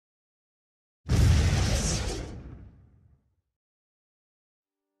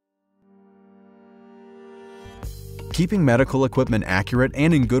Keeping medical equipment accurate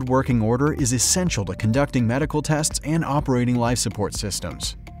and in good working order is essential to conducting medical tests and operating life support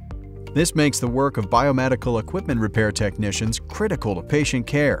systems. This makes the work of biomedical equipment repair technicians critical to patient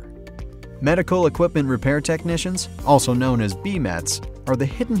care. Medical equipment repair technicians, also known as BMETs, are the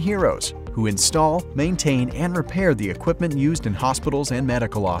hidden heroes who install, maintain, and repair the equipment used in hospitals and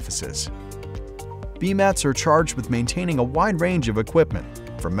medical offices. BMETs are charged with maintaining a wide range of equipment,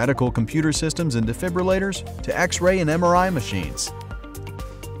 from medical computer systems and defibrillators to X-ray and MRI machines.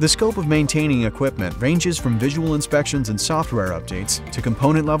 The scope of maintaining equipment ranges from visual inspections and software updates to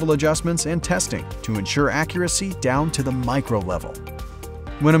component-level adjustments and testing to ensure accuracy down to the micro level.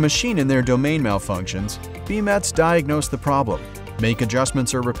 When a machine in their domain malfunctions, BMETs diagnose the problem, make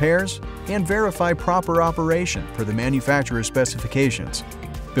adjustments or repairs, and verify proper operation per the manufacturer's specifications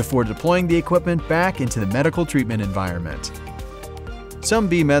before deploying the equipment back into the medical treatment environment. Some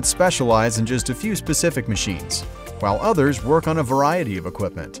BMETs specialize in just a few specific machines, while others work on a variety of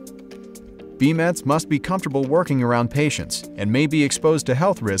equipment. BMETs must be comfortable working around patients and may be exposed to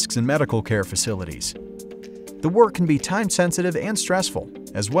health risks in medical care facilities. The work can be time-sensitive and stressful,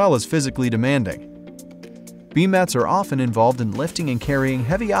 as well as physically demanding. BMETs are often involved in lifting and carrying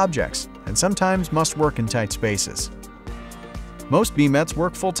heavy objects and sometimes must work in tight spaces. Most BMETs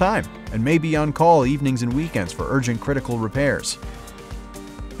work full-time and may be on call evenings and weekends for urgent critical repairs.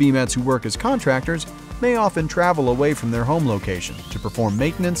 BMETs who work as contractors may often travel away from their home location to perform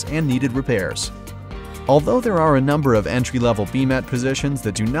maintenance and needed repairs. Although there are a number of entry-level BMET positions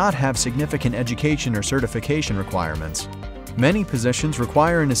that do not have significant education or certification requirements, many positions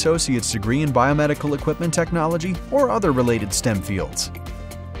require an associate's degree in biomedical equipment technology or other related STEM fields.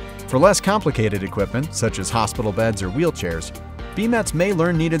 For less complicated equipment, such as hospital beds or wheelchairs, BMETs may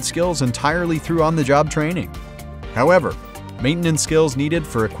learn needed skills entirely through on-the-job training. However, maintenance skills needed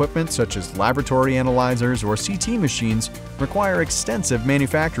for equipment such as laboratory analyzers or CT machines require extensive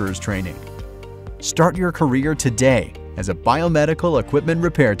manufacturer's training. Start your career today as a biomedical equipment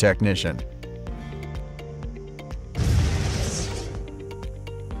repair technician.